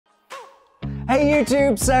Hey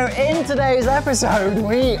YouTube, so in today's episode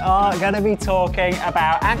we are going to be talking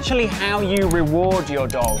about actually how you reward your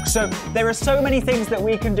dog. So there are so many things that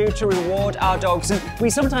we can do to reward our dogs, and we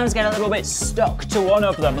sometimes get a little bit stuck to one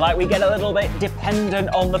of them, like we get a little bit dependent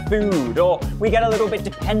on the food, or we get a little bit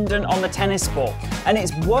dependent on the tennis ball. And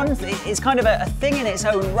it's kind of a thing in its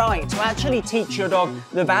own right to actually teach your dog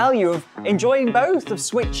the value of enjoying both, of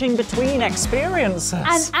switching between experiences.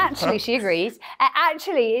 And actually, she agrees,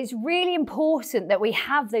 actually it's really important that we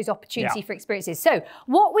have those opportunity for experiences. So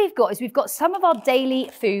what we've got is we've got some of our daily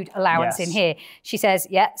food allowance in here. She says,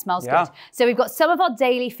 yeah, smells good. So we've got some of our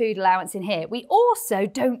daily food allowance in here. We also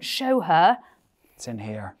don't show her. It's in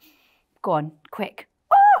here. Go on, quick.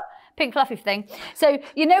 Pink fluffy thing. So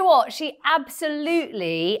you know what? She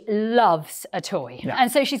absolutely loves a toy.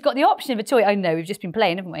 And so she's got the option of a toy. I know, we've just been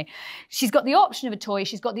playing, haven't we? She's got the option of a toy.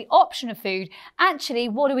 She's got the option of food. Actually,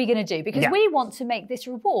 what are we going to do? Because we want to make this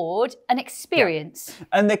reward an experience.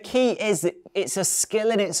 And the key is that it's a skill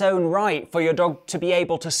in its own right for your dog to be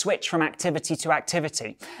able to switch from activity to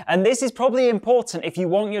activity. And this is probably important if you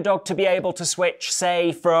want your dog to be able to switch,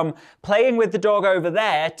 say, from playing with the dog over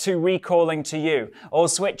there to recalling to you, or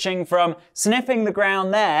switching from sniffing the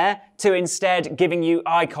ground there to instead giving you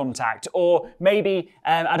eye contact, or maybe,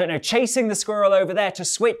 I don't know, chasing the squirrel over there to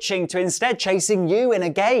switching to instead chasing you in a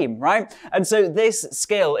game, right? And so this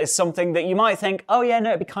skill is something that you might think, oh yeah,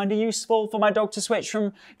 no, it'd be kind of useful for my dog to switch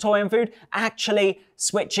from toy and food. Actually,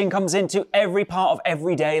 switching comes into every part of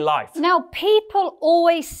everyday life. Now, people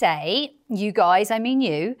always say, you guys, I mean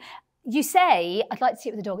you say, I'd like to see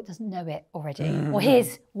it with a dog that doesn't know it already. Or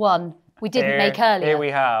here's one we didn't make earlier. Here we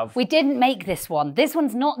have. We didn't make this one. This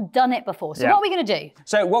one's not done it before. So what are we going to do?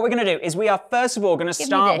 So what we're going to do is we are first of all going to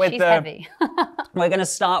start with we're going to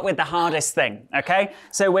start with the hardest thing, okay?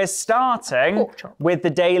 So we're starting with the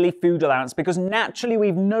daily food allowance, because naturally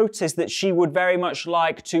we've noticed that she would very much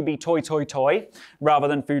like to be toy, toy, toy rather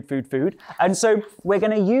than food, food, food. And so we're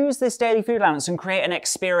going to use this daily food allowance and create an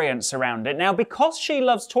experience around it. Now, because she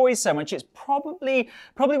loves toys so much, it's probably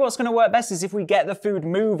what's going to work best is if we get the food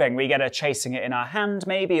moving. We get her chasing it in our hand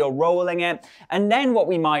maybe, or rolling it. And then what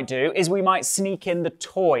we might do is we might sneak in the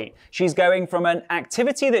toy. She's going from an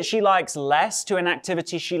activity that she likes less to an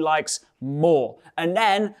activity she likes more. And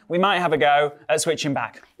then we might have a go at switching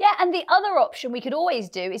back. Yeah, and the other option we could always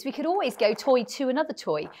do is we could always go toy to another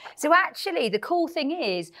toy. So actually, the cool thing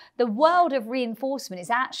is the world of reinforcement is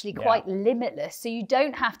actually quite limitless. So you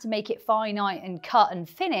don't have to make it finite and cut and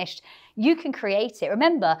finished. You can create it.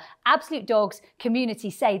 Remember, Absolute Dogs community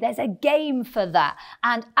say there's a game for that.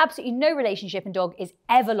 And absolutely no relationship and dog is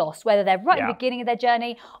ever lost, whether they're right at the beginning of their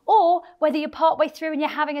journey or whether you're partway through and you're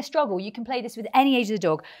having a struggle. You can play this with any age of the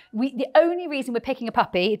dog. The only reason we're picking a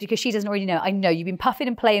puppy is because she doesn't already know. I know, you've been puffing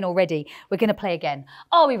and playing already. We're going to play again.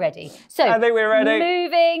 Are we ready? So, I think we're ready.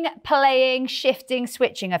 Moving, playing, shifting,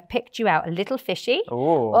 switching. I've picked you out a little fishy.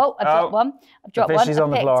 Ooh. Oh, I've dropped one. I've dropped one. On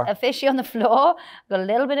the floor. A fishy on the floor. Got a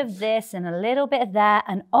little bit of this and a little bit of that.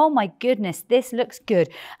 And oh my goodness, this looks good.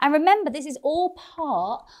 And remember, this is all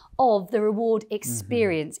part of the reward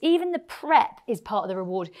experience. Even the prep is part of the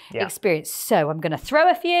reward experience. So I'm going to throw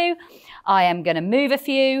a few. I am going to move a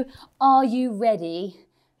few. Are you ready,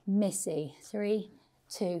 Missy? 3,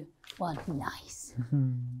 2, 1. Nice.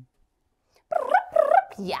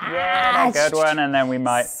 Yeah, good one. And then we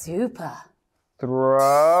might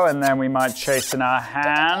throw, and then we might chase in our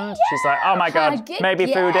hand. She's like, oh my God,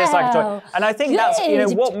 maybe food is like a toy. And I think that's, you know,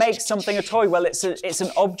 what makes something a toy? Well, it's an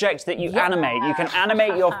object that you animate. You can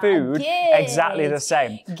animate your food exactly the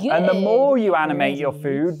same. And the more you animate your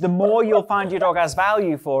food, the more you'll find your dog has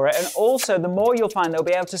value for it. And also the more you'll find they'll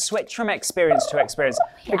be able to switch from experience to experience.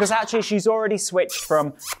 Because actually she's already switched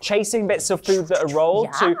from chasing bits of food that are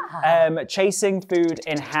rolled to chasing food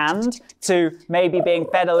in hand, to maybe being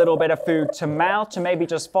fed a little bit of food to mouth, to maybe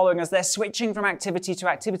just following us. They're switching from activity to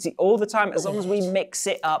activity all the time, as long as we mix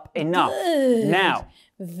it up enough. Now.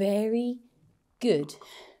 Very good.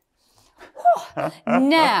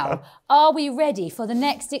 Now, are we ready for the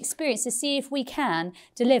next experience to see if we can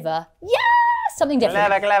deliver something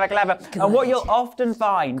different? Clever. And what you'll often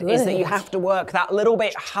find is that you have to work that little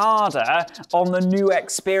bit harder on the new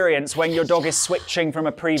experience when your dog is switching from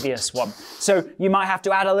a previous one. So you might have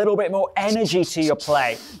to add a little bit more energy to your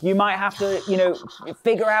play. You might have to, you know,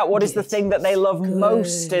 figure out what is the thing that they love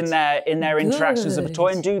most in their interactions with a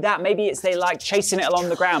toy, and do that. Maybe it's they like chasing it along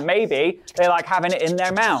the ground. Maybe they like having it in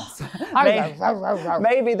their mouth.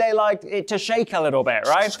 Maybe they like it to shake a little bit,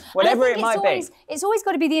 right? Whatever it might be. It's always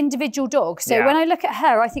got to be the individual dog. So when I look at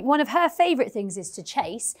her, I think one of her favourite things is to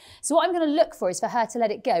chase. So what I'm going to look for is for her to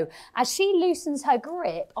let it go. As she loosens her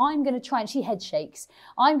grip, I'm going to try, and she head shakes,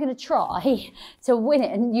 I'm going to try to win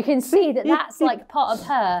it. And you can see that that's like part of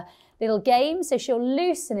her little game. So she'll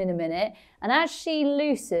loosen in a minute. And as she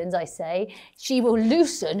loosens, I say, she will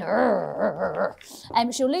loosen.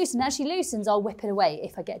 She'll loosen. As she loosens, I'll whip it away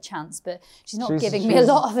if I get a chance. But she's not giving me a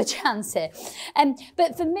lot of a chance here.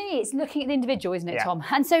 But for me, it's looking at the individual, isn't it, Tom?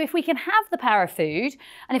 And so if we can have the power of food,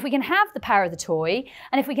 and if we can have the power of the toy,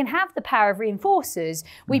 and if we can have the power of reinforcers,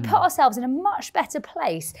 we put ourselves in a much better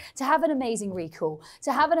place to have an amazing recall,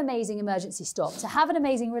 to have an amazing emergency stop, to have an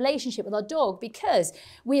amazing relationship with our dog, because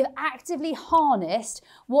we have actively harnessed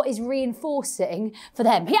what is reinforcing for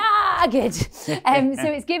them. Yeah, good. So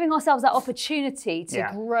it's giving ourselves that opportunity to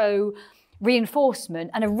grow reinforcement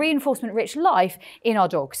and a reinforcement-rich life in our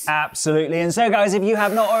dogs. Absolutely. And so, guys, if you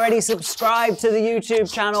have not already subscribed to the YouTube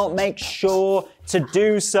channel, make sure to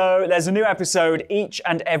do so. There's a new episode each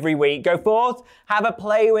and every week. Go forth, have a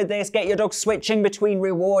play with this, get your dog switching between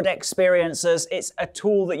reward experiences. It's a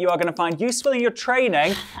tool that you are going to find useful in your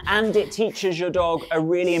training, and it teaches your dog a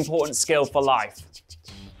really important skill for life.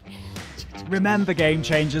 Remember, game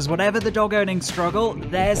changers, whatever the dog owning struggle,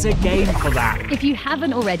 there's a game for that. If you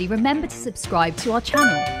haven't already, remember to subscribe to our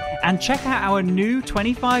channel. And check out our new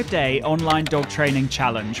 25-day online dog training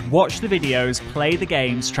challenge. Watch the videos, play the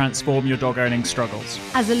games, transform your dog owning struggles.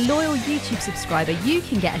 As a loyal YouTube subscriber, you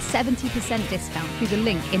can get a 70% discount through the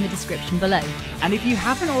link in the description below. And if you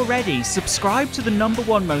haven't already, subscribe to the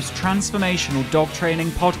 #1 most transformational dog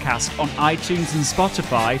training podcast on iTunes and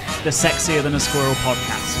Spotify, the Sexier Than a Squirrel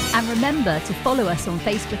podcast. And remember to follow us on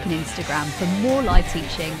Facebook and Instagram for more live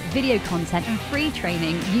teaching, video content and free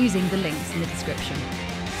training using the links in the description.